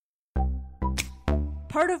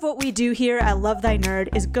Part of what we do here at Love Thy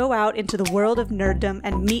Nerd is go out into the world of nerddom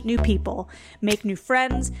and meet new people, make new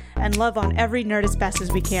friends, and love on every nerd as best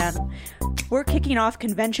as we can. We're kicking off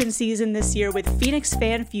convention season this year with Phoenix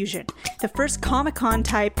Fan Fusion, the first Comic-Con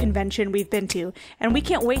type convention we've been to, and we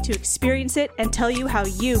can't wait to experience it and tell you how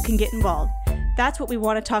you can get involved. That's what we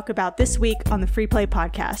want to talk about this week on the Free Play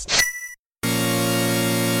Podcast.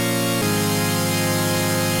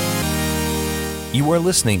 You are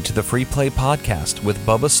listening to the Free Play Podcast with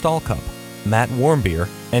Bubba Stallcup, Matt Warmbier,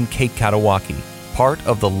 and Kate Katawaki, part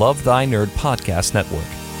of the Love Thy Nerd Podcast Network.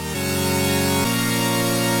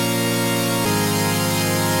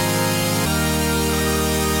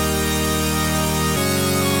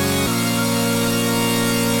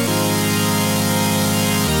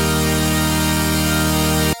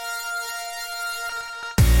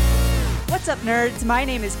 What's up, nerds? My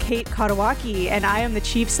name is Kate Katawaki, and I am the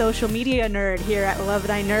chief social media nerd here at Love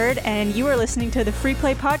Thy Nerd, and you are listening to the Free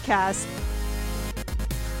Play Podcast.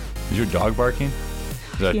 Is your dog barking?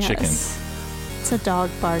 Is that Yes. chicken? It's a dog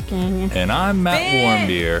barking. And I'm Matt Ben!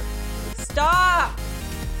 Warmbier. Stop!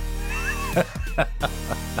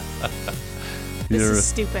 This is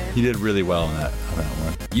stupid. You did really well on that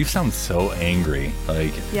one. You sound so angry.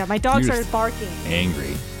 Like, Yeah, my dog you started just barking.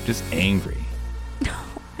 angry. Just angry.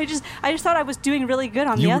 I just thought I was doing really good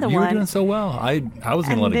on You the other were one. doing so well. I was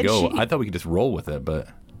going And to let it then go. she- I thought we could just roll with it, but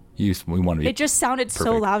we want to be. It just sounded so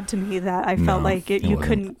perfect. loud to me that I felt No, like it you wasn't.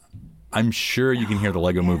 couldn't. I'm sure you can hear the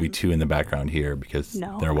Lego Movie 2 in the background here because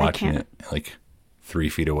No, they're I watching can't. it like 3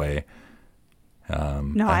 feet away.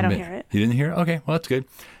 No, I don't hear it. You didn't hear it? Okay, well, that's good.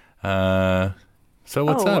 So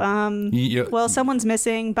what's up? Well, someone's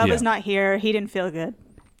missing. Bubba's Yeah. not here. He didn't feel good,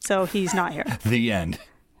 so he's not here. The end.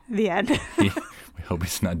 The end. We hope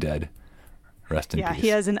he's not dead. Rest in Yeah, peace. he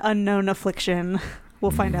has an unknown affliction.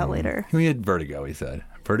 We'll find out later. He had vertigo, he said.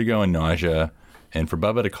 Vertigo and nausea. And for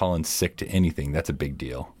Bubba to call in sick to anything, that's a big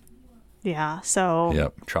deal. Yeah, so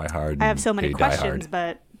Yep. Try hard. I have so many and die questions, hard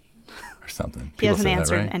but or something. he People hasn't say that,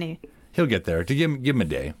 answered right? any. He'll get there. To give him a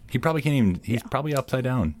day. He probably can't even. He's probably upside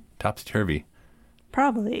down, topsy turvy.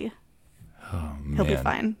 Probably. He'll be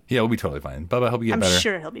fine. Yeah, we'll be totally fine. Bubba, I hope you get I'm better.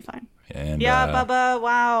 sure he'll be fine. And, Yeah, Bubba,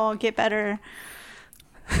 wow, get better.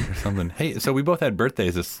 or something. Hey, so we both had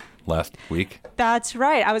birthdays this last week. That's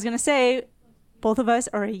right. I was going to say, both of us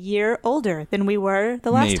are a year older than we were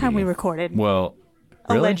the last time we Maybe. recorded. Well,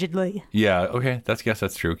 really? Allegedly. Yeah, okay. Guess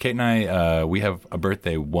that's true. Kate and I, we have a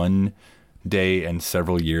birthday one day and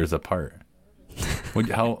several years apart.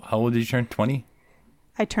 How old did you turn? 20?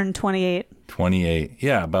 I turned 28. 28.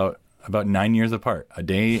 Yeah, about 9 years apart. A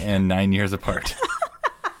day and 9 years apart.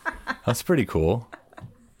 That's pretty cool.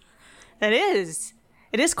 It is.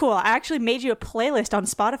 It is cool. I actually made you a playlist on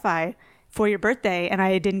Spotify for your birthday, and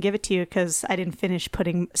I didn't give it to you because I didn't finish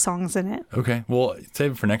putting songs in it. Okay. Well,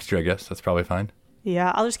 save it for next year, I guess. That's probably fine.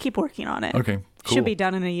 Yeah, I'll just keep working on it. Okay, cool. Should be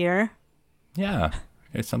done in a year. Yeah,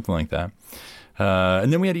 it's something like that.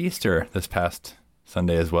 And then we had Easter this past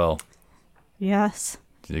Sunday as well. Yes.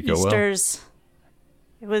 Did it go well? Easter's.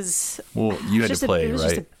 It was. Well, you had just to play, it was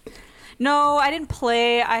just right? No, I didn't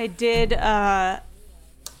play. I did,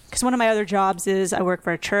 because one of my other jobs is I work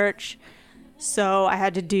for a church. So I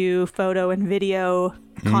had to do photo and video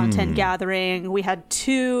content gathering. We had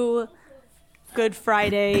 2 Good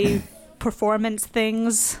Friday performance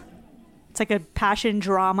things. It's like a passion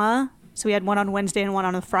drama. So we had one on Wednesday and one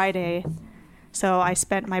on a Friday. So I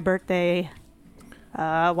spent my birthday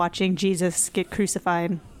watching Jesus get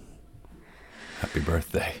crucified. Happy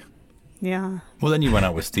birthday. Yeah. Well, then you went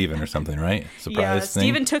out with Steven or something, right? Surprise Yeah, thing?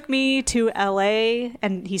 Steven took me to LA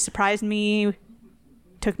and he surprised me.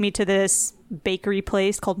 Took me to this bakery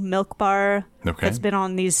place called Milk Bar. Okay. That's been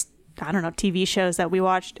on these, I don't know, TV shows that we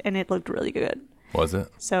watched, and it looked really good. Was it?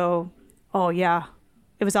 So, oh yeah,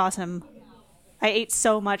 it was awesome. I ate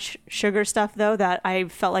so much sugar stuff though that I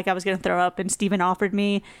felt like I was gonna throw up, and Steven offered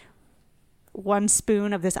me 1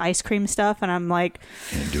 spoon of this ice cream stuff, and I'm like,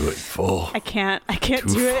 Can't do it full. I can't Too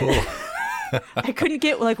do it. full. I couldn't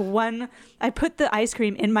get like one. I put the ice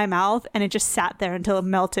cream in my mouth and it just sat there until it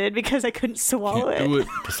melted because I couldn't swallow Can't do it. it.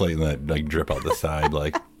 Just letting that like drip out the side,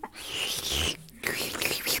 like.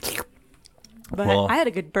 But Well, I had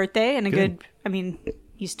a good birthday and a good. good. I mean,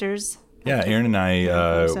 Easter's. Yeah, Erin and I,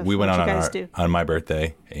 So we went what'd out you on guys do? on my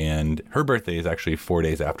birthday, and her birthday is actually 4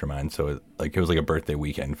 days after mine, so it was like a birthday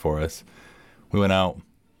weekend for us. We went out,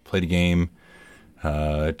 played a game,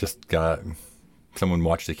 just got someone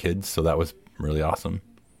watch the kids, so that was really awesome.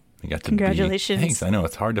 We got to Congratulations. Thanks. I know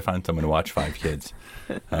it's hard to find someone to watch 5 kids,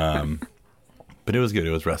 but it was good.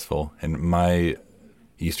 It was restful, and my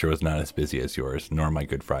Easter was not as busy as yours, nor my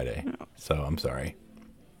Good Friday. So I'm sorry.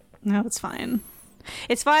 No, it's fine.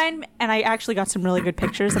 It's fine, and I actually got some really good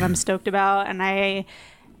pictures that I'm stoked about. And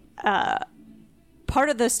part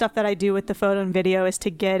of the stuff that I do with the photo and video is to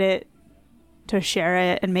get it, to share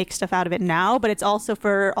it and make stuff out of it now. But it's also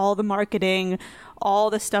for all the marketing, all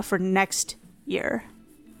the stuff for next year.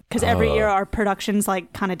 Because every year our production's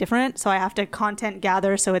like kind of different. So I have to content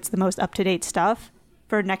gather so it's the most up-to-date stuff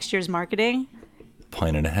for next year's marketing.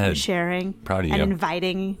 Planning ahead. Sharing. Proud of you. And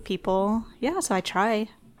inviting people. Yeah, so I try.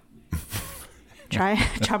 try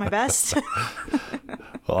my best.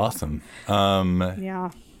 Well, awesome.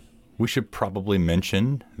 Yeah. We should probably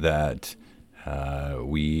mention that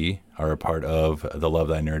we are a part of the Love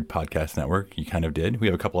Thy Nerd podcast network. You kind of did. We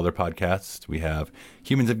have a couple other podcasts. We have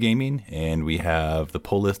Humans of Gaming, and we have the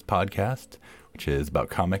Pull List podcast, which is about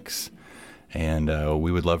comics. And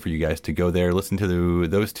we would love for you guys to go there, listen to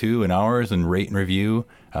those two in ours, and rate and review.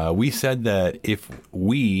 We said that if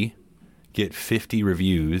we get 50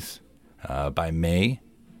 reviews by May,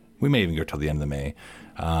 we may even go till the end of the May,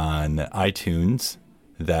 on iTunes,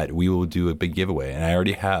 that we will do a big giveaway. And I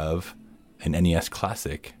already have an NES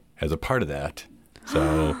Classic as a part of that.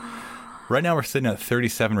 So right now we're sitting at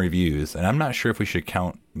 37 reviews, and I'm not sure if we should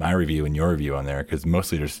count my review and your review on there, because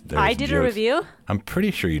mostly there's I did jokes. a review? I'm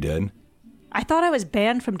pretty sure you did. I thought I was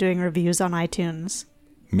banned from doing reviews on iTunes.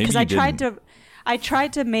 Maybe Because I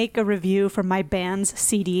tried to make a review for my band's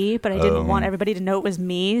CD, but I didn't want everybody to know it was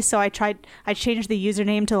me. So I changed the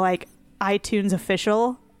username to like iTunes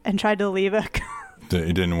Official and tried to leave a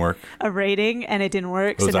It didn't work. a rating, and it didn't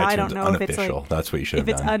work. So now I don't know if it's like, that's what you should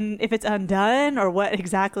have done. If it's undone or what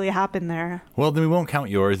exactly happened there. Well, then we won't count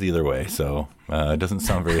yours either way. So it doesn't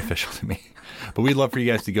sound very official to me. But we'd love for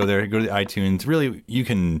you guys to go there, go to the iTunes. Really, you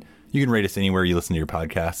can rate us anywhere you listen to your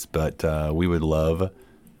podcasts, but we would love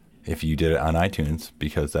if you did it on iTunes,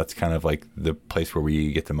 because that's kind of like the place where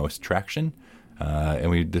we get the most traction. And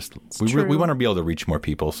we want to be able to reach more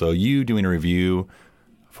people. So you doing a review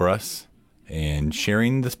for us and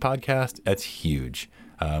sharing this podcast, that's huge.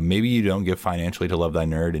 Maybe you don't give financially to Love Thy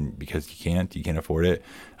Nerd, and because you can't afford it.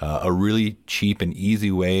 A really cheap and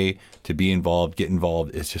easy way to be involved, get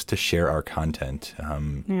involved, is just to share our content.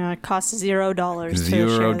 It costs $0.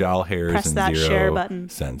 $0 Press and that 0 share button.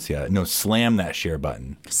 cents. Yeah, no, slam that share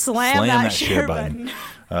button. Slam that share button.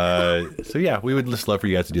 So yeah, we would just love for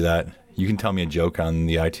you guys to do that. You can tell me a joke on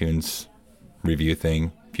the iTunes review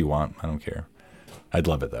thing if you want. I don't care. I'd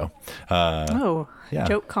love it though. Yeah.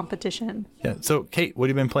 Joke competition. Yeah. So Kate, what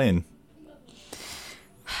have you been playing?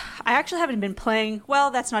 I actually haven't been playing.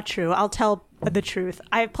 Well, that's not true. I'll tell the truth.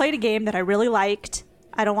 I played a game that I really liked.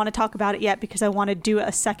 I don't want to talk about it yet because I want to do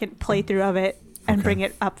a second playthrough of it and bring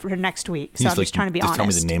it up for next week. So I'm just trying to be honest. Tell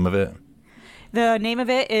me the name of it. The name of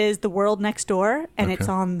it is The World Next Door, and it's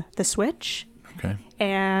on the Switch. Okay.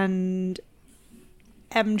 And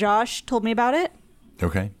Josh told me about it.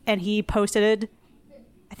 Okay. And he posted,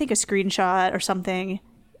 I think, a screenshot or something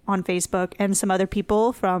on Facebook, and some other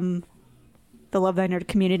people from the Love Thy Nerd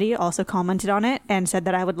community also commented on it and said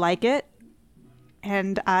that I would like it,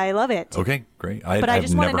 and I love it. Okay, great. But I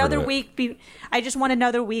just want another week. I just want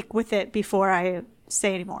another week with it before I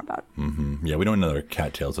say any more about it. Mm-hmm. Yeah, we don't want another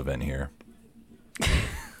Cattails event here.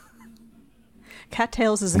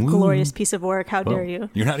 Cattails is a glorious piece of work. How dare you?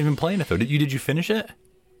 You're not even playing it though. Did you finish it?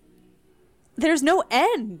 There's no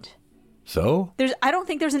end. So? I don't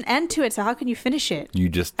think there's an end to it. So how can you finish it? You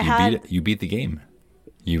beat it. You beat the game.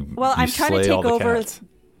 I'm trying to take over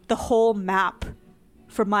the whole map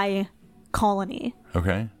for my colony.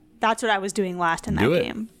 Okay. That's what I was doing last in that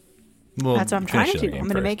game. Well, that's what I'm trying to do. I'm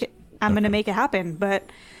going to make it. I'm going to make it happen. But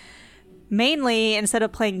mainly, instead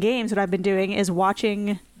of playing games, what I've been doing is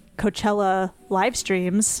watching Coachella live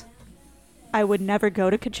streams. I would never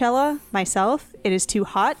go to Coachella myself. It is too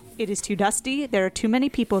hot. It is too dusty. There are too many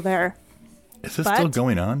people there. Is this still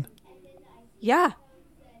going on? Yeah.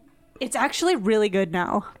 It's actually really good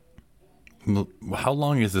now. How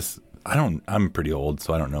long is this? I'm pretty old,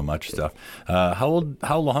 so I don't know much stuff. How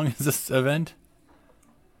long is this event?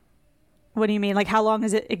 What do you mean? Like, how long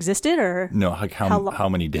has it existed, or? No, like how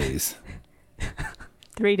many days?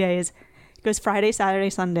 3 days. It goes Friday, Saturday,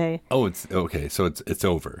 Sunday. Oh, it's okay. So it's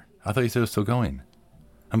over. I thought you said it was still going.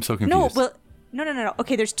 I'm so confused. No.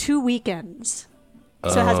 Okay, there's 2 weekends.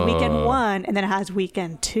 So it has weekend 1, and then it has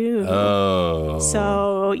weekend 2. Oh.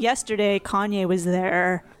 So yesterday, Kanye was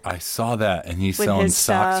there. I saw that, and he's selling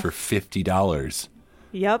socks for $50.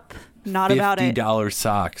 Yep. Not about it. $50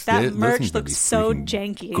 socks. That merch looks so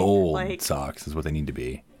janky. Gold socks is what they need to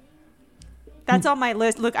be. That's on my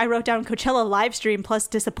list. Look, I wrote down Coachella live stream plus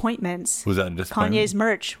disappointments. Was that a disappointment? Kanye's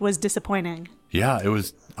merch was disappointing. Yeah, it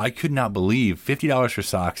was. I could not believe $50 for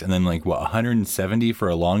socks, and then $170 for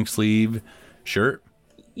a long sleeve shirt.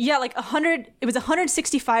 Yeah, like 100. It was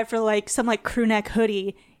 165 for like some like crew neck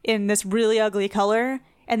hoodie in this really ugly color,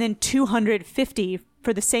 and then 250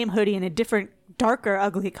 for the same hoodie in a different, darker,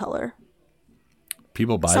 ugly color.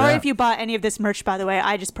 People buy Sorry that? if you bought any of this merch, by the way.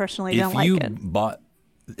 I just personally don't like If it. you bought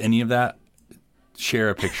any of that, share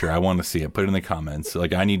a picture. I want to see it. Put it in the comments.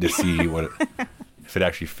 Like, I need to see if it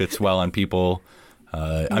actually fits well on people.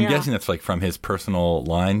 I'm guessing that's like from his personal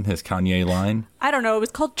line, his Kanye line. I don't know. It was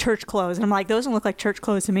called church clothes, and I'm like, those don't look like church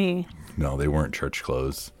clothes to me. No, they weren't church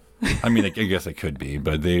clothes. I mean, I guess it could be,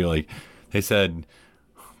 but they said,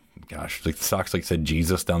 gosh, like the socks like said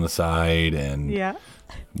Jesus down the side, and Yeah.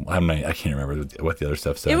 I can't remember what the other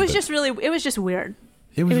stuff said. It was just weird. It was just really weird.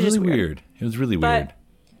 weird. It was really weird.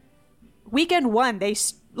 But weekend one, they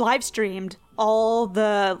live streamed all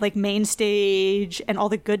the like main stage and all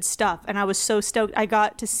the good stuff, and I was so stoked. I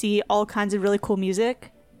got to see all kinds of really cool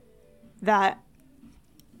music that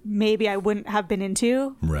maybe I wouldn't have been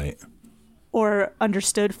into Right. or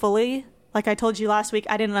understood fully. Like I told you last week,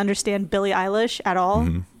 I didn't understand Billie Eilish at all.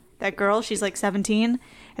 Mm-hmm. That girl, she's like 17,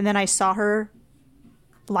 and then I saw her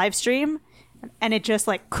live stream, and it just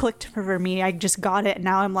like clicked for me. I just got it, and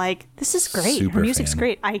now I'm like, this is great. Super Her music's fan.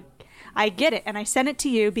 great. I get it, and I sent it to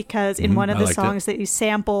you because in one of I the liked songs that you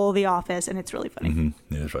sample The Office, and it's really funny.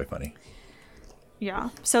 It was really funny. Yeah.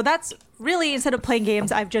 So that's really, instead of playing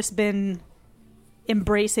games, I've just been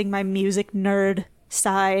embracing my music nerd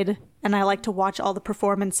side, and I like to watch all the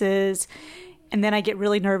performances, and then I get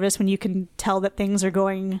really nervous when you can tell that things are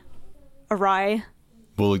going awry.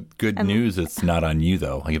 Well, good news, it's not on you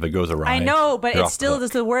though. Like if it goes awry, I know, but you're it off still the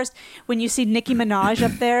is hook. the worst when you see Nicki Minaj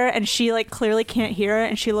up there and she like clearly can't hear it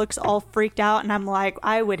and she looks all freaked out, and I'm like,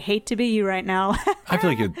 I would hate to be you right now. I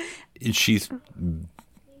feel like she's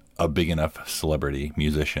a big enough celebrity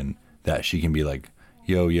musician that she can be like,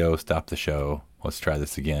 yo, stop the show. Let's try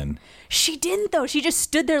this again. She didn't though. She just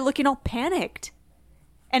stood there looking all panicked.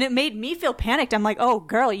 And it made me feel panicked. I'm like, oh,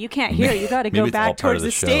 girl, you can't hear. You got to Maybe go it's all back part towards of the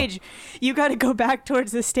the show. stage. You got to go back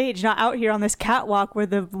towards the stage, not out here on this catwalk where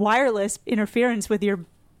the wireless interference with your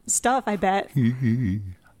stuff, I bet.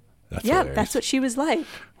 That's Yeah, hilarious. that's what she was like.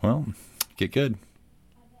 Well, get good.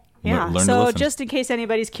 Yeah. Learn to So listen. just in case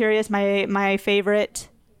anybody's curious, my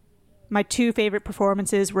two favorite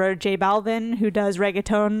performances were J Balvin, who does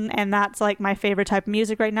reggaeton, and that's like my favorite type of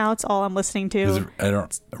music right now. It's all I'm listening to.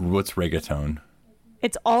 What's reggaeton?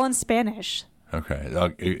 It's all in Spanish. Okay.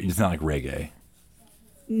 It's not like reggae.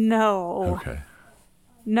 No. Okay.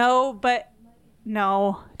 No,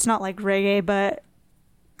 it's not like reggae, but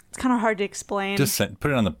it's kind of hard to explain. Just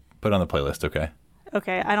put it on the playlist, okay?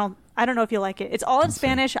 Okay, I don't know if you like it. It's all in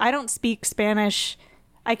Spanish. I don't speak Spanish.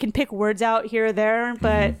 I can pick words out here or there,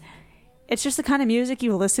 but it's just the kind of music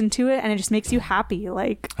you listen to it and it just makes you happy.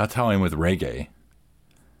 Like, That's how I'm with reggae.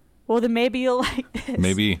 well, then maybe you'll like this.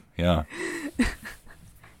 Maybe, yeah.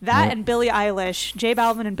 That and Billie Eilish. J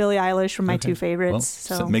Balvin and Billie Eilish were my two favorites.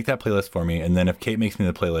 Well, so make that playlist for me, and then if Kate makes me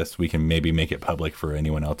the playlist, we can maybe make it public for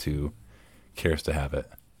anyone else who cares to have it.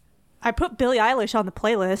 I put Billie Eilish on the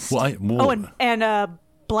playlist. Well, and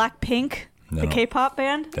Blackpink, the No. K-pop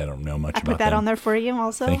band. I don't know much I about put that them. on there for you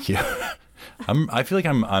also. Thank you. I feel like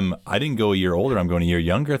I didn't go a year older. I'm going a year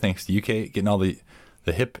younger thanks to you, Kate, getting all the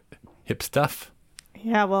hip stuff.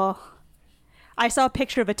 Yeah, well, I saw a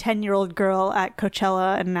picture of a 10-year-old girl at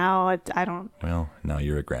Coachella, and now I don't. Well, now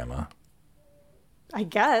you're a grandma. I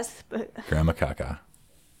guess, but Grandma Caca.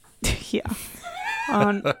 yeah.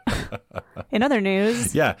 In other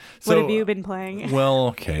news, Yeah. So, what have you been playing? Well,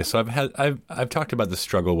 okay. So I've talked about the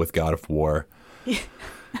struggle with God of War,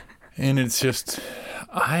 and it's just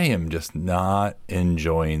I am just not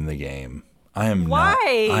enjoying the game. I am Why?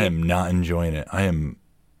 not. I am not enjoying it.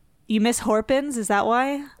 You miss Horpins? Is that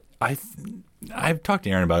why? I've talked to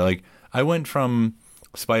Aaron about it. Like I went from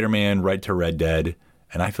Spider-Man right to Red Dead,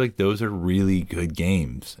 and I feel like those are really good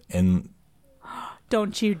games. And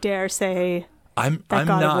Don't you dare say I'm that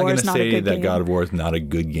not God of War going is to not a say good that game. God of War is not a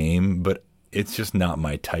good game, but it's just not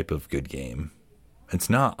my type of good game. It's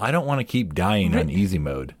not. I don't want to keep dying on easy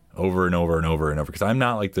mode over and over and over and over because I'm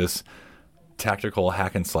not like this tactical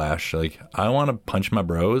hack and slash. Like I want to punch my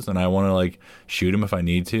bros and I want to like shoot them if I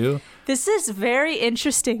need to. This is very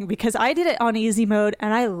interesting because I did it on easy mode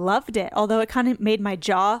and I loved it. Although it kind of made my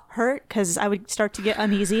jaw hurt because I would start to get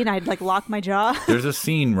uneasy and I'd like lock my jaw. There's a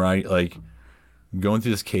scene where I like going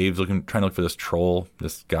through this caves trying to look for this troll,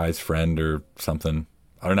 this guy's friend or something.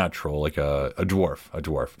 Or not troll, like a dwarf.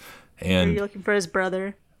 Are And you looking for his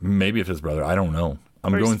brother? maybe it's his brother. I don't know.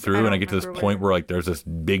 I'm Or going his- I through and don't I get to this remember point where like there's this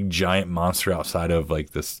big giant monster outside of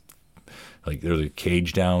like this, like there's a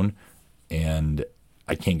cage down and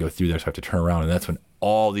I can't go through there. So I have to turn around. And that's when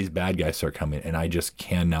all these bad guys start coming, and I just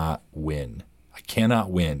cannot win. I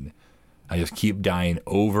cannot win. I just keep dying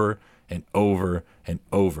over and over and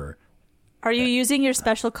over. Are you using your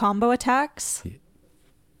special combo attacks?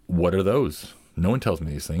 What are those? No one tells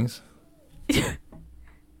me these things.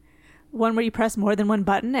 One where you press more than one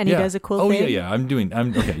button and he does a cool thing? Oh, yeah. I'm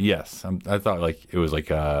okay. Yes. I thought like it was like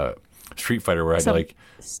a Street Fighter where I'd like,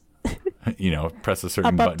 press a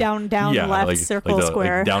certain button. Up, down, left, like, circle, like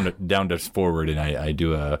square. Like down to forward, and I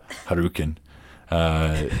do a Hadouken.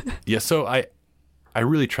 So I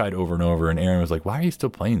really tried over and over, and Aaron was like, why are you still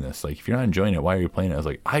playing this? Like, if you're not enjoying it, why are you playing it? I was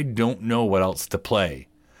like, I don't know what else to play.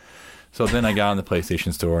 So then I got on the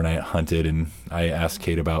PlayStation Store and I hunted, and I asked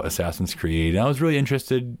Kate about Assassin's Creed, and I was really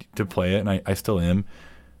interested to play it, and I still am.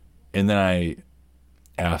 And then I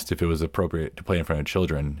asked if it was appropriate to play in front of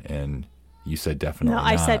children, and you said definitely not.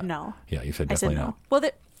 I said no. Yeah, you said definitely not. Well,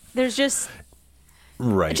 there's just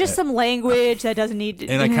right, just some language that doesn't need to...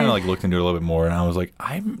 And I kind of like looked into it a little bit more, and I was like,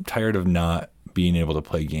 I'm tired of not being able to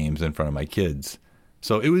play games in front of my kids.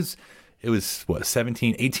 So it was what,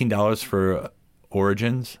 $18 for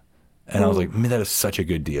Origins? And I was like, man, that is such a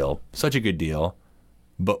good deal. Such a good deal.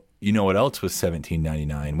 But you know what else was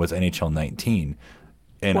 $17.99 was NHL 19.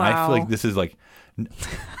 And wow. I feel like this is like,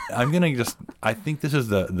 I think this is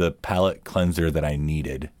the palate cleanser that I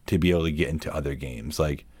needed to be able to get into other games.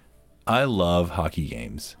 Like, I love hockey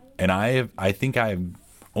games. And I think I've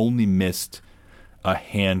only missed a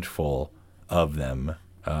handful of them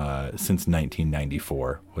since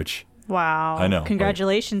 1994, which... Wow. I know.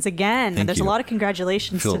 Congratulations again. There's a lot of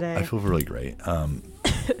congratulations today. I feel really great.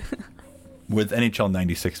 With NHL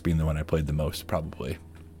 96 being the one I played the most, probably,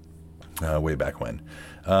 way back when.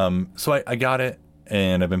 So I got it,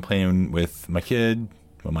 and I've been playing with my kid,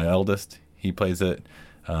 my eldest. He plays it.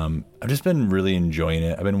 I've just been really enjoying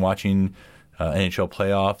it. I've been watching NHL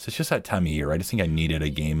playoffs. It's just that time of year. I just think I needed a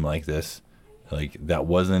game like this, like that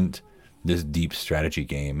wasn't this deep strategy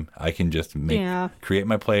game. I can just create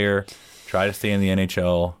my player, try to stay in the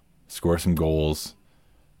NHL, score some goals.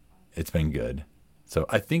 It's been good. So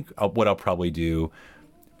I think what I'll probably do,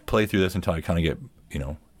 play through this until I kind of get,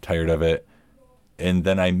 tired of it. And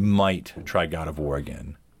then I might try God of War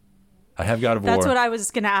again. I have God of War. That's what I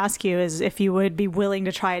was going to ask you, is if you would be willing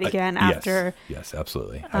to try it again after. Yes,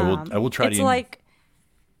 absolutely. I will try it again. It's like...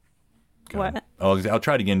 What? I'll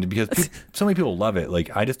try it again because so many people love it.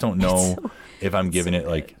 Like, I just don't know if I'm giving it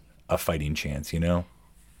like a fighting chance, I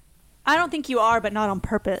don't think you are, but not on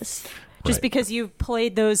purpose. Just because you've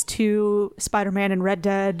played those two, Spider-Man and Red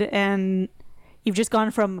Dead, and you've just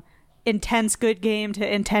gone from intense good game to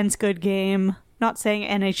intense good game. Not saying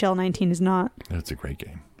NHL 19 is not. It's a great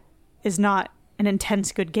game. Is not an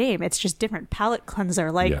intense good game. It's just different palate cleanser.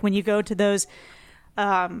 Like when you go to those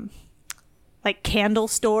like candle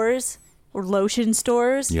stores or lotion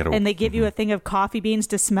stores, and they give you a thing of coffee beans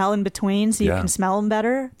to smell in between so you can smell them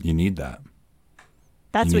better. You need that.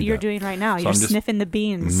 That's what you're doing right now. You're sniffing the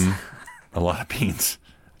beans. A lot of beans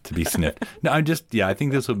to be sniffed. No, I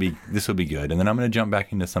think this will be good. And then I'm going to jump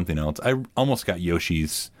back into something else. I almost got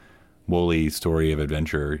Yoshi's Woolly Story of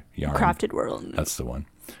Adventure yarn. Crafted World. That's the one.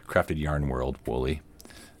 Crafted Yarn World Woolly.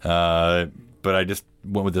 But I just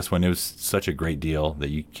went with this one. It was such a great deal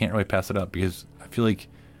that you can't really pass it up, because I feel like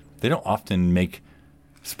they don't often make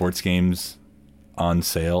sports games on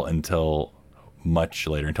sale until much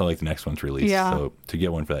later, until like the next one's released. Yeah. So to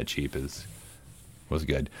get one for that cheap was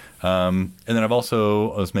good. And then I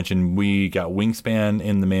was mentioned, we got Wingspan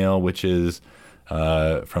in the mail, which is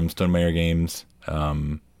from Stonemaier Games.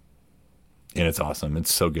 And it's awesome.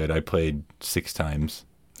 It's so good. I played 6 times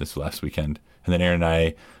this last weekend. And then Aaron and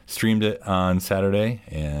I streamed it on Saturday,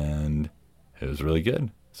 and it was really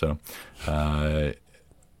good. So,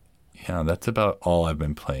 that's about all I've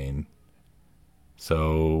been playing.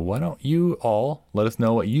 So why don't you all let us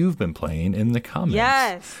know what you've been playing in the comments?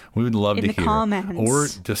 Yes. We would love to hear. Comments. Or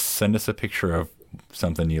just send us a picture of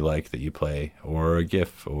something you like that you play, or a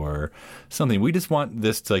GIF or something. We just want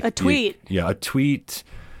this to a tweet. A tweet.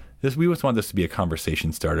 We just want this to be a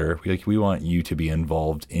conversation starter. We want you to be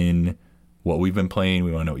involved in what we've been playing.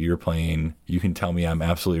 We want to know what you're playing. You can tell me I'm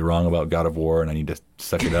absolutely wrong about God of War and I need to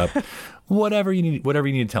suck it up. whatever you need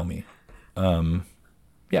to tell me.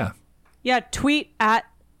 Yeah, tweet at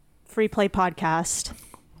Free Play Podcast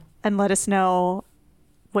and let us know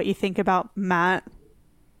what you think about Matt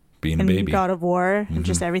being a baby, God of War, and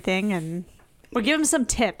just everything. Or give him some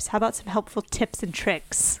tips. How about some helpful tips and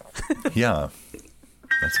tricks? Yeah,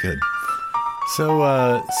 that's good.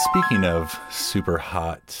 So speaking of super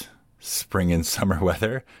hot spring and summer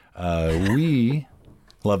weather, we,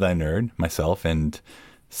 Love Thy Nerd, myself and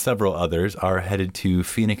several others are headed to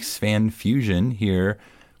Phoenix Fan Fusion here.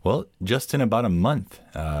 Well, just in about a month.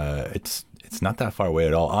 It's not that far away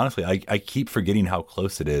at all. Honestly, I keep forgetting how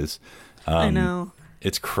close it is. I know.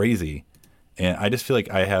 It's crazy. And I just feel like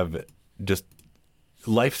I have just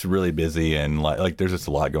life's really busy and like there's just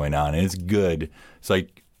a lot going on and it's good. So I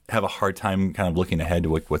have a hard time kind of looking ahead to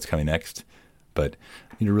what's coming next. But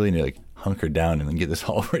I need to like hunker down and then get this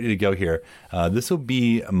all ready to go here. This will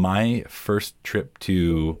be my first trip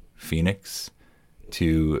to Phoenix,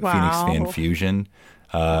 Phoenix Fan Fusion.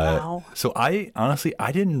 Wow. So I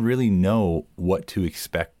didn't really know what to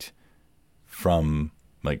expect from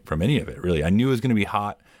any of it, really. I knew it was going to be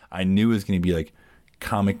hot. I knew it was going to be like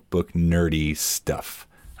comic book nerdy stuff.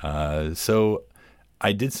 So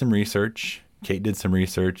I did some research. Kate did some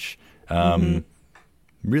research.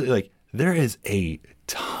 Really, like, there is a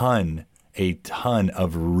ton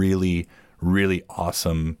of really, really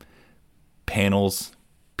awesome panels,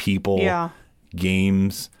 people,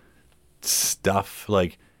 games, stuff.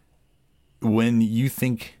 Like, when you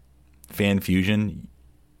think Fan Fusion,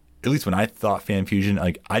 at least when I thought Fan Fusion,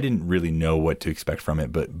 like, I didn't really know what to expect from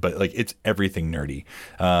it, but like, it's everything nerdy.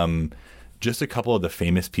 Just a couple of the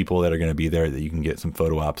famous people that are going to be there that you can get some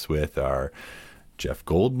photo ops with are Jeff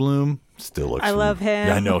Goldblum. Still looks. I love him.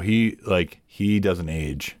 Yeah, no, he doesn't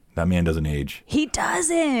age. That man doesn't age. He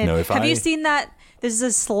doesn't. No, Have you seen that? This is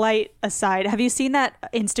a slight aside. Have you seen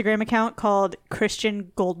that Instagram account called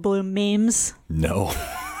Christian Goldblum Memes? No.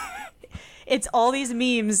 It's all these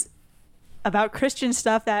memes about Christian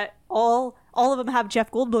stuff that all of them have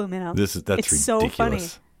Jeff Goldblum in them. That's ridiculous. So funny.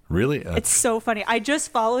 Really? It's so funny. I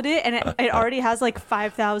just followed it, and it already has like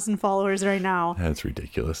 5,000 followers right now. That's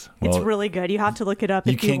ridiculous. It's really good. You have to look it up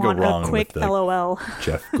you if you can't want go wrong a quick with the LOL.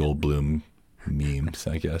 Jeff Goldblum memes,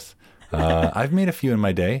 I guess. I've made a few in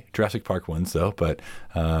my day, Jurassic Park ones though, but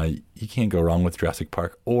you can't go wrong with Jurassic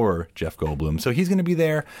Park or Jeff Goldblum. So he's going to be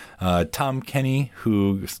there. Tom Kenny,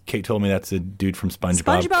 who Kate told me that's a dude from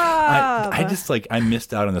SpongeBob. I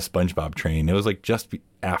missed out on the SpongeBob train. It was like just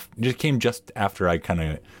came just after I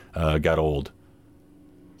kind of got old.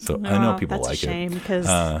 So I know people like it. That's a shame because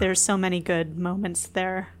there's so many good moments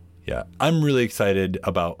there. Yeah, I'm really excited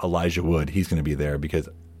about Elijah Wood. He's going to be there because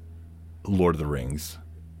Lord of the Rings.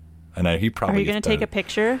 And he probably. Are you going to take a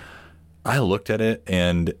picture? I looked at it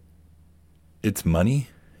and it's money.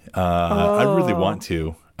 I really want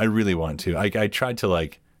to. I tried to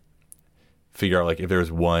like figure out like if there was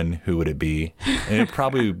one, who would it be? And it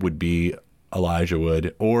probably would be Elijah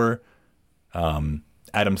Wood or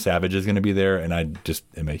Adam Savage is going to be there. And I just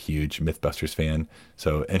am a huge Mythbusters fan.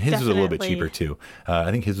 So, and his was a little bit cheaper too. I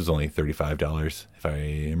think his was only $35 if I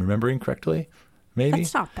am remembering correctly. Maybe.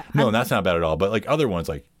 That's not bad. No, that's not bad at all. But like other ones,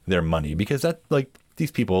 like their money, because that like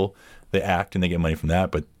these people, they act and they get money from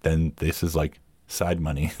that, but then this is like side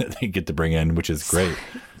money that they get to bring in, which is great.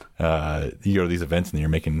 You go to these events and you're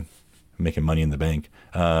making money in the bank.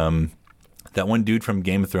 That one dude from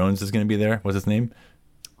Game of Thrones is going to be there. What's his name?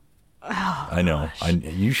 Oh, I know.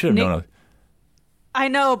 You should have known. I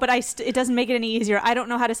know, but it doesn't make it any easier. I don't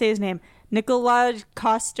know how to say his name. Nicolaj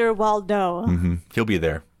Coster-Waldau. Mm-hmm. He'll be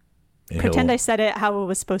there. Pretend I said it how it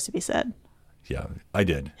was supposed to be said. Yeah, I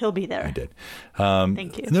did. He'll be there. I did.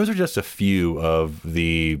 Thank you. And those are just a few of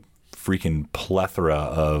the freaking plethora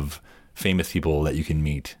of famous people that you can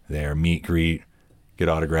meet there. Meet, greet, get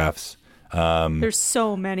autographs. There's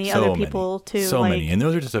so many other people too. So many. And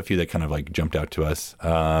those are just a few that kind of like jumped out to us.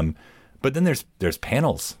 But then there's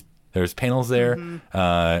panels. There's panels there.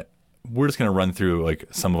 Mm-hmm. We're just going to run through like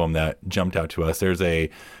some of them that jumped out to us. There's a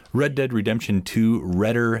Red Dead Redemption 2,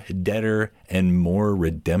 Redder, Deader, and More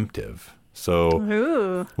Redemptive.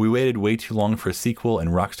 So we waited way too long for a sequel, and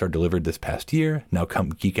Rockstar delivered this past year. Now come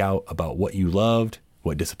geek out about what you loved,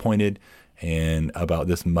 what disappointed, and about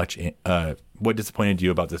this much. What disappointed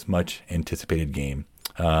you about this much anticipated game?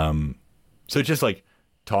 So it's just like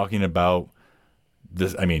talking about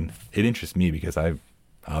this. I mean, it interests me because I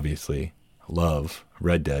obviously love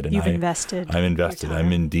Red Dead, and You've invested. I'm invested.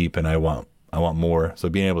 I'm in deep, and I want more. So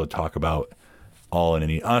being able to talk about all and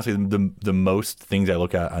any, honestly, the most things I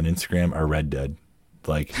look at on Instagram are Red Dead,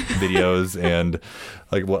 like videos and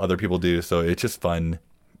like what other people do. So it's just fun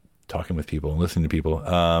talking with people and listening to people.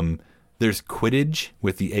 There's Quidditch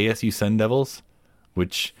with the ASU Sun Devils,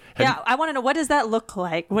 which I want to know, what does that look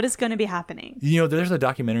like? What is going to be happening? You know, there's a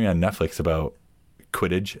documentary on Netflix about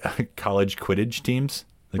Quidditch, college Quidditch teams.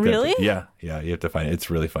 Like really? Yeah. You have to find it. It's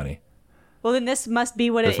really funny. Well, then this must be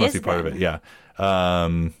what it is. This must be part of it. Yeah.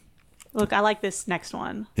 Look, I like this next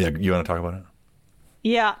one. Yeah, you want to talk about it?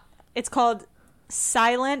 Yeah. It's called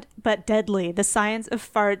Silent but Deadly: The Science of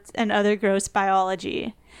Farts and Other Gross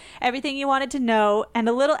Biology. everything you wanted to know, and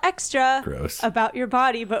a little extra Gross. about your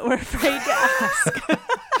body, but we're afraid to ask.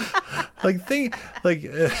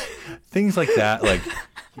 Things like that, like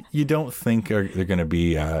you don't think they're going to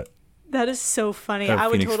be at That is so funny. a I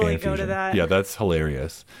would Phoenix totally Fan go to Fusion. that. Yeah, that's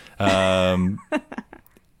hilarious.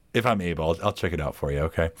 If I'm able, I'll check it out for you.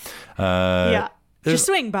 Okay. Yeah. there's- Just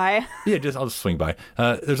swing by. Yeah, I'll just swing by.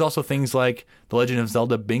 There's also things like The Legend of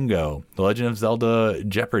Zelda Bingo, The Legend of Zelda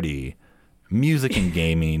Jeopardy, music and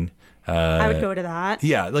gaming. I would go to that.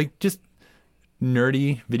 Yeah, like just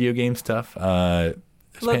nerdy video game stuff.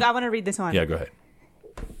 Look, I want to read this one. Yeah, go ahead.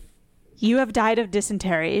 You have died of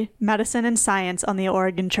dysentery, medicine and science on the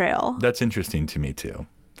Oregon Trail. That's interesting to me too.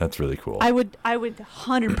 That's really cool. I would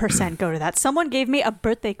 100% go to that. Someone gave me a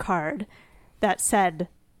birthday card that said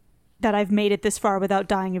that I've made it this far without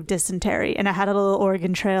dying of dysentery, and I had a little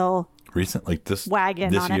Oregon Trail Recent, like this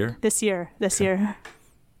wagon this on year? it. This year. That's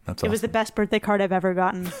It was the awesome. best birthday card I've ever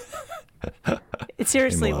gotten. It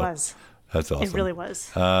seriously Same low. was. That's awesome. It really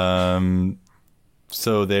was.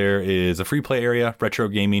 So there is a free play area, retro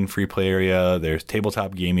gaming free play area. There's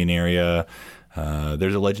tabletop gaming area.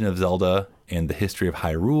 There's a Legend of Zelda and the history of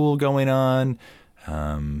Hyrule going on.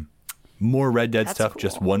 More Red Dead That's stuff. cool.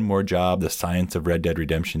 Just one more job. The science of Red Dead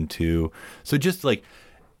Redemption 2. So just like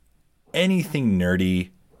anything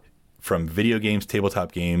nerdy, from video games,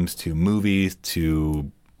 tabletop games, to movies,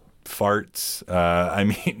 to farts. I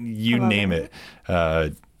mean, you love name it.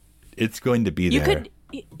 It's going to be there.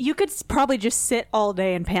 You could probably just sit all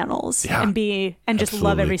day in panels Yeah, and just love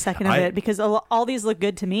absolutely. every second of it, because all these look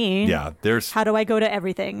good to me. Yeah, there's How do I go to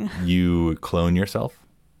everything? you clone yourself.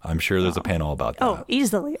 I'm sure there's a panel about that. Oh,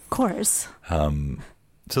 easily, of course.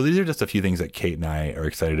 So these are just a few things that Kate and I are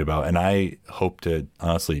excited about, and I hope to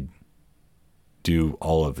honestly do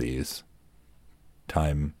all of these,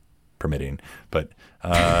 time permitting. But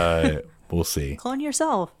we'll see. Clone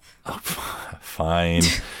yourself. Fine.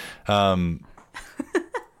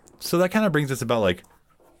 So that kind of brings us about like,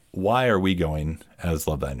 why are we going as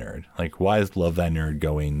Love Thy Nerd? Like, why is Love Thy Nerd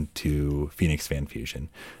going to Phoenix Fan Fusion?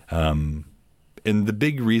 And the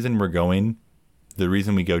big reason we're going, the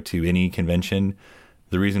reason we go to any convention,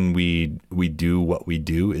 the reason we do what we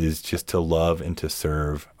do is just to love and to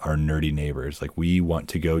serve our nerdy neighbors. Like, we want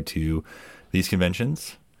to go to these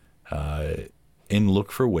conventions and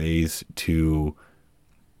look for ways to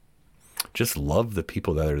just love the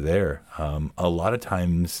people that are there. A lot of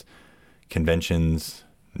times conventions,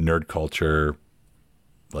 nerd culture,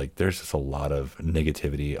 like there's just a lot of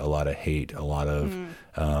negativity, a lot of hate, a lot of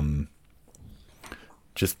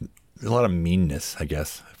just a lot of meanness, I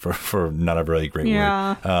guess, for not a really great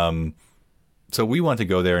word. So we want to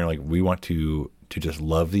go there and like we want to just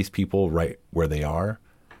love these people right where they are,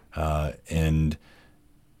 and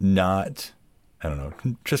not, I don't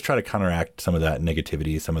know, just try to counteract some of that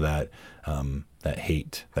negativity, some of that that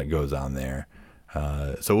hate that goes on there.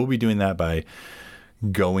 So we'll be doing that by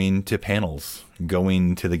going to panels,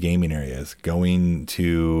 going to the gaming areas, going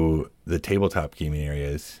to the tabletop gaming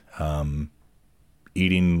areas,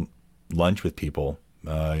 eating lunch with people,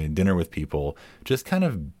 dinner with people, just kind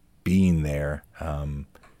of being there.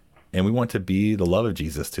 And we want to be the love of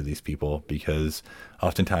Jesus to these people, because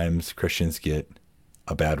oftentimes Christians get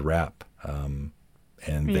a bad rap, and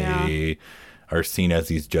they are seen as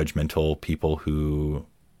these judgmental people who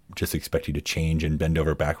just expect you to change and bend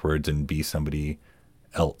over backwards and be somebody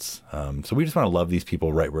else. So we just want to love these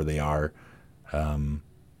people right where they are.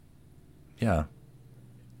 Yeah.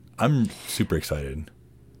 I'm super excited.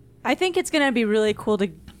 I think it's going to be really cool to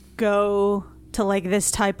go to like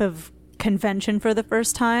this type of convention for the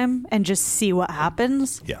first time and just see what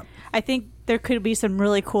happens. Yeah. I think there could be some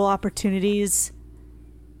really cool opportunities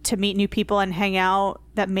to meet new people and hang out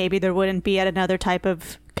that maybe there wouldn't be at another type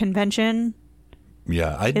of convention.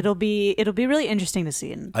 Yeah. It'll be really interesting to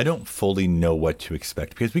see. I don't fully know what to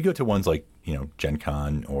expect, because we go to ones like, Gen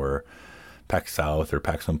Con or PAX South or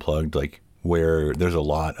PAX Unplugged, like where there's a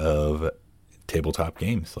lot of tabletop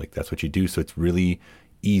games. Like that's what you do. So it's really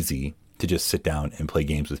easy to just sit down and play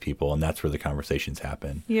games with people, and that's where the conversations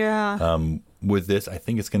happen. Yeah. With this, I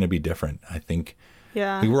think it's going to be different. I think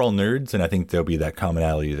Yeah. we're all nerds, and I think there'll be that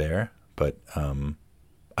commonality there. But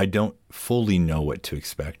I don't fully know what to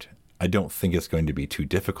expect. I don't think it's going to be too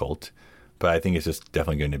difficult, but I think it's just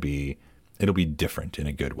definitely going to be, it'll be different in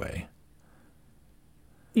a good way.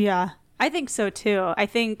 Yeah, I think so too. I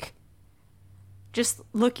think just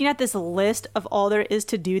looking at this list of all there is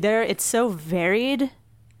to do there, it's so varied.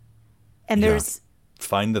 And there's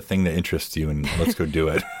Find the thing that interests you and let's go do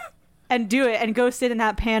it. and do it and go sit in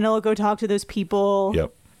that panel, go talk to those people.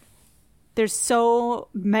 Yep. there's so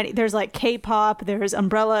many. There's like K-pop, there's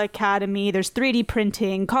Umbrella Academy, there's 3D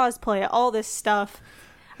printing, cosplay, all this stuff.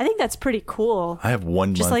 I think that's pretty cool. I have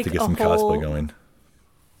 1 Just month like to get a some whole- cosplay going.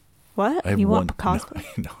 What? I have You one, want cosplay?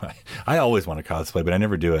 No, I always want to cosplay, but I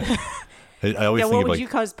never do it. I always Yeah, think what of would like you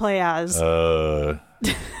cosplay as?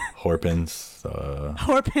 Horpins.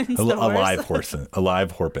 Horpins, the Alive horse.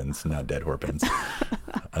 alive Horpins, not dead Horpins.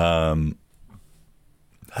 I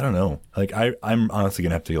don't know. Like I'm honestly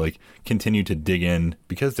gonna have to like continue to dig in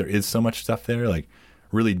because there is so much stuff there. Like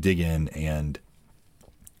really dig in and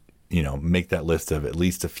make that list of at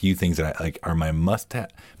least a few things that I like are my must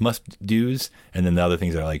do's, and then the other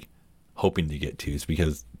things are like hoping to get to.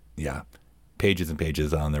 Because pages and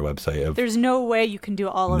pages on their website of There's no way you can do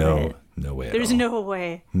all of it. no way. There's at all. no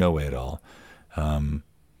way. No way at all.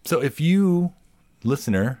 So if you,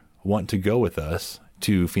 listener, want to go with us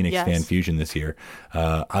to Phoenix Yes. Fan Fusion this year,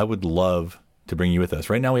 I would love to bring you with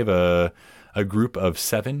us. Right now we have a group of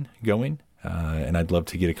 7 going, and I'd love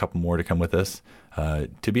to get a couple more to come with us.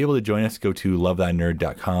 To be able to join us, go to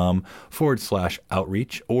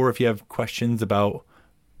lovethynerd.com/outreach. Or if you have questions about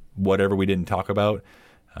whatever we didn't talk about,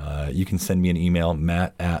 you can send me an email,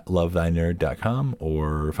 matt@lovethynerd.com,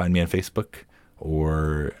 or find me on Facebook,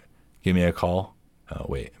 or give me a call.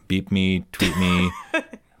 Beep me, tweet me.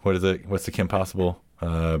 What is it? What's the Kim Possible?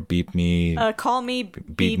 Beep me, Call me,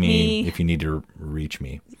 beep me if you need to reach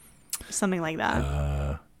me. something like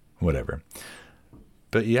that. Whatever.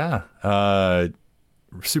 But yeah,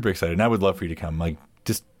 super excited. And I would love for you to come. Like,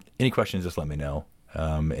 just any questions, just let me know.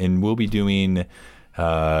 And we'll be doing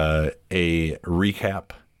a recap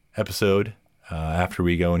episode after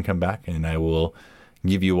we go and come back, and I will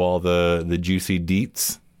give you all the juicy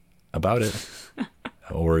deets about it.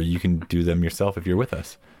 Or you can do them yourself if you're with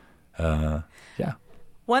us. Yeah.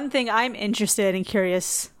 One thing I'm interested and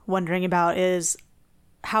curious, wondering about is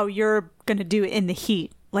how you're going to do it in the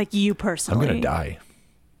heat, like you personally. I'm going to die.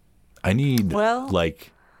 I need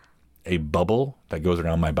like a bubble that goes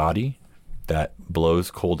around my body that blows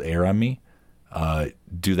cold air on me.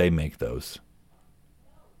 Do they make those?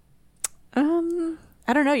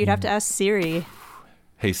 I don't know. You'd have to ask Siri.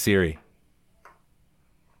 Hey Siri,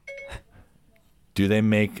 do they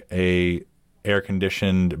make a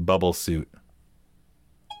air-conditioned bubble suit?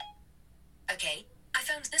 Okay, I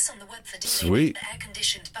found this on the web for dealing Sweet. with the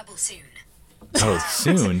air-conditioned bubble soon. Oh,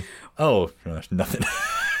 soon? Oh, gosh, nothing.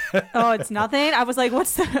 Oh, it's nothing? I was like,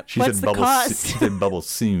 what's the She what's said the bubble. cost? She said bubble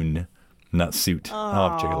soon, not suit. I'll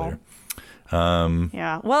have to check it later.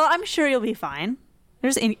 Yeah. Well, I'm sure you'll be fine.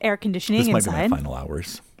 There's air conditioning This might inside. be my final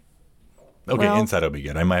hours. Okay, Well- inside will be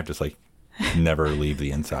good. I might have to like never leave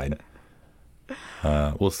the inside.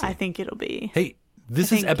 We'll see. I think it'll be. Hey,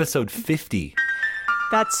 this is think- episode 50.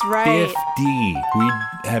 That's right. 50. We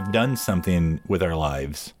have done something with our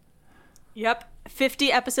lives. Yep.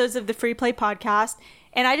 50 episodes of the Free Play podcast.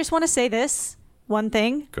 And I just want to say this one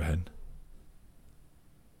thing. Go ahead.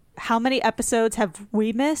 How many episodes have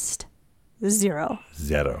we missed? 0.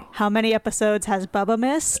 0. How many episodes has Bubba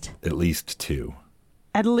missed? At least 2.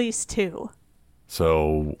 At least 2.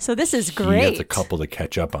 So this is he great. has a couple to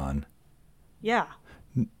catch up on. Yeah.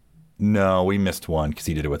 No, we missed one because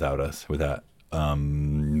he did it without us. With that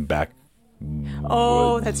back.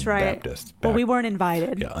 Oh, that's right. Baptist. Well, we weren't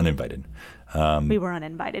invited. Yeah, uninvited. We were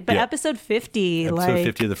uninvited. But yeah. episode 50, Episode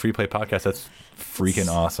 50 of the Free Play Podcast. That's freaking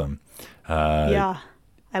awesome. yeah,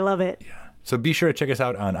 I love it. So be sure to check us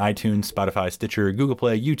out on iTunes, Spotify, Stitcher, Google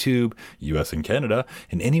Play, YouTube, US and Canada,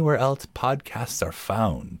 and anywhere else podcasts are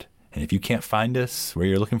found. And if you can't find us where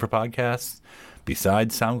you're looking for podcasts,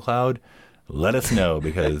 besides SoundCloud, let us know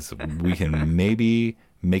because we can maybe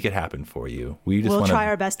make it happen for you. We just We'll wanna, try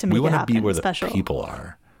our best to make we it wanna happen. be where Special. the people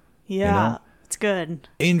are. Yeah, know? it's good.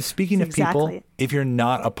 And speaking of people, Exactly. if you're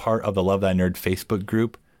not a part of the Love Thy Nerd Facebook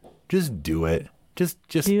group, just do it. Just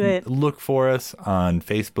Do it. look for us on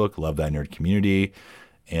Facebook, Love Thy Nerd Community,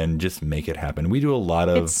 and just make it happen. We do a lot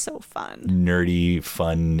of It's so fun. nerdy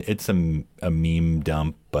fun. It's a meme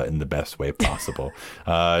dump, but in the best way possible.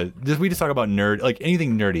 We just talk about like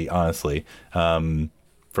anything nerdy, honestly, from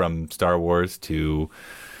Star Wars to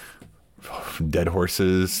dead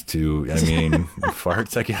horses to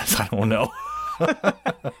farts. I guess I don't know.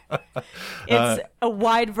 It's a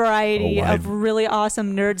wide variety of really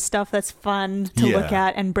awesome nerd stuff that's fun to look Yeah.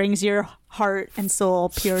 at and brings your heart and soul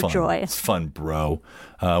pure Fun. joy. It's fun, bro.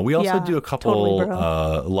 We also Yeah, do a couple totally,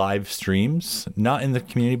 bro. live streams, not in the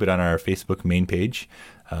community, but on our Facebook main page.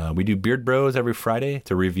 We do Beard Bros every Friday.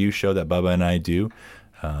 It's a review show that Bubba and I do.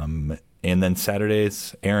 And then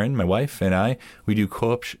Saturdays, Erin, my wife, and I, we do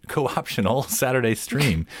co-optional Saturday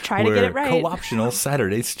stream. Try to get it right. Co-optional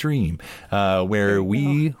Saturday stream, where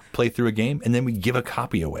we play through a game and then we give a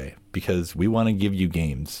copy away because we want to give you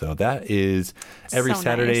games. So that is every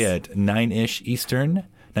Saturday at 9-ish Eastern,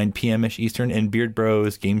 9 p.m.-ish Eastern. And Beard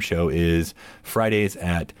Bros Game Show is Fridays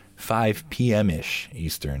at 5 p.m.-ish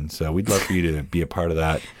Eastern. So we'd love for you to be a part of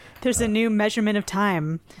that. There's a new measurement of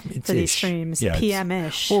time for these streams,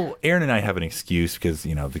 PM-ish. Well, Erin and I have an excuse because,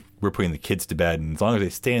 we're putting the kids to bed, and as long as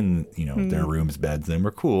they stay in, their rooms, beds, then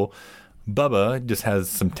we're cool. Bubba just has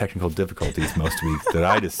some technical difficulties most weeks that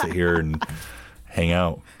I just sit here and hang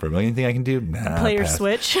out. For a million thing I can do, play your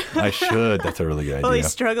Switch. I should. That's a really good idea. Well,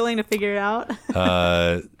 he's struggling to figure it out.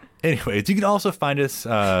 Anyways, you can also find us,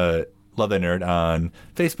 Love Thy Nerd, on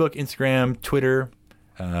Facebook, Instagram, Twitter,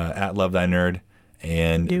 at Love Thy Nerd.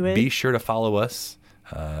 And be sure to follow us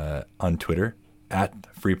on Twitter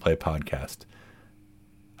at Free Play Podcast.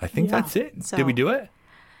 I think that's it. So, did we do it?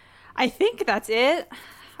 I think that's it.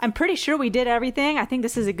 I'm pretty sure we did everything. I think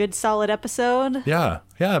this is a good, solid episode. Yeah.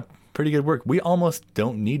 Pretty good work. We almost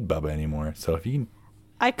don't need Bubba anymore. So if you...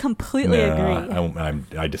 I completely agree.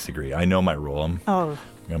 I disagree. I know my role. I'm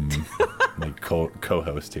like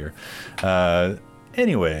co-host here.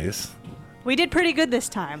 Anyways... We did pretty good this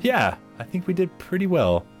time. Yeah, I think we did pretty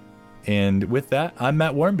well. And with that, I'm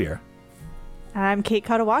Matt Warmbier. I'm Kate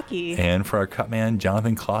Katawaki. And for our cut man,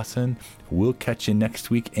 Jonathan Clausen, we'll catch you next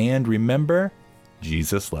week. And remember,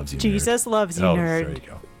 Jesus loves you, nerd. Jesus loves you, nerd. There you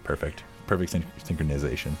go. Perfect. Perfect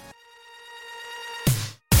synchronization.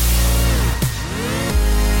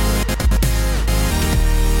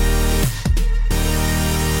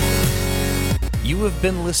 You have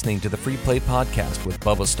been listening to the Free Play Podcast with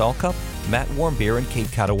Bubba Stallcup, Matt Warmbier, and Kate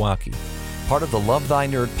Katawaki, part of the Love Thy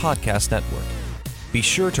Nerd Podcast Network. Be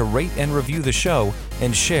sure to rate and review the show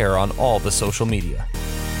and share on all the social media.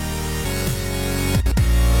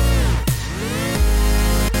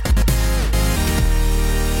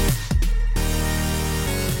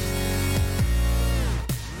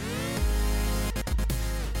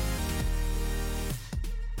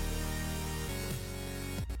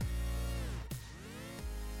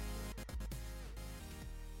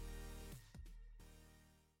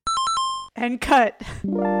 And cut.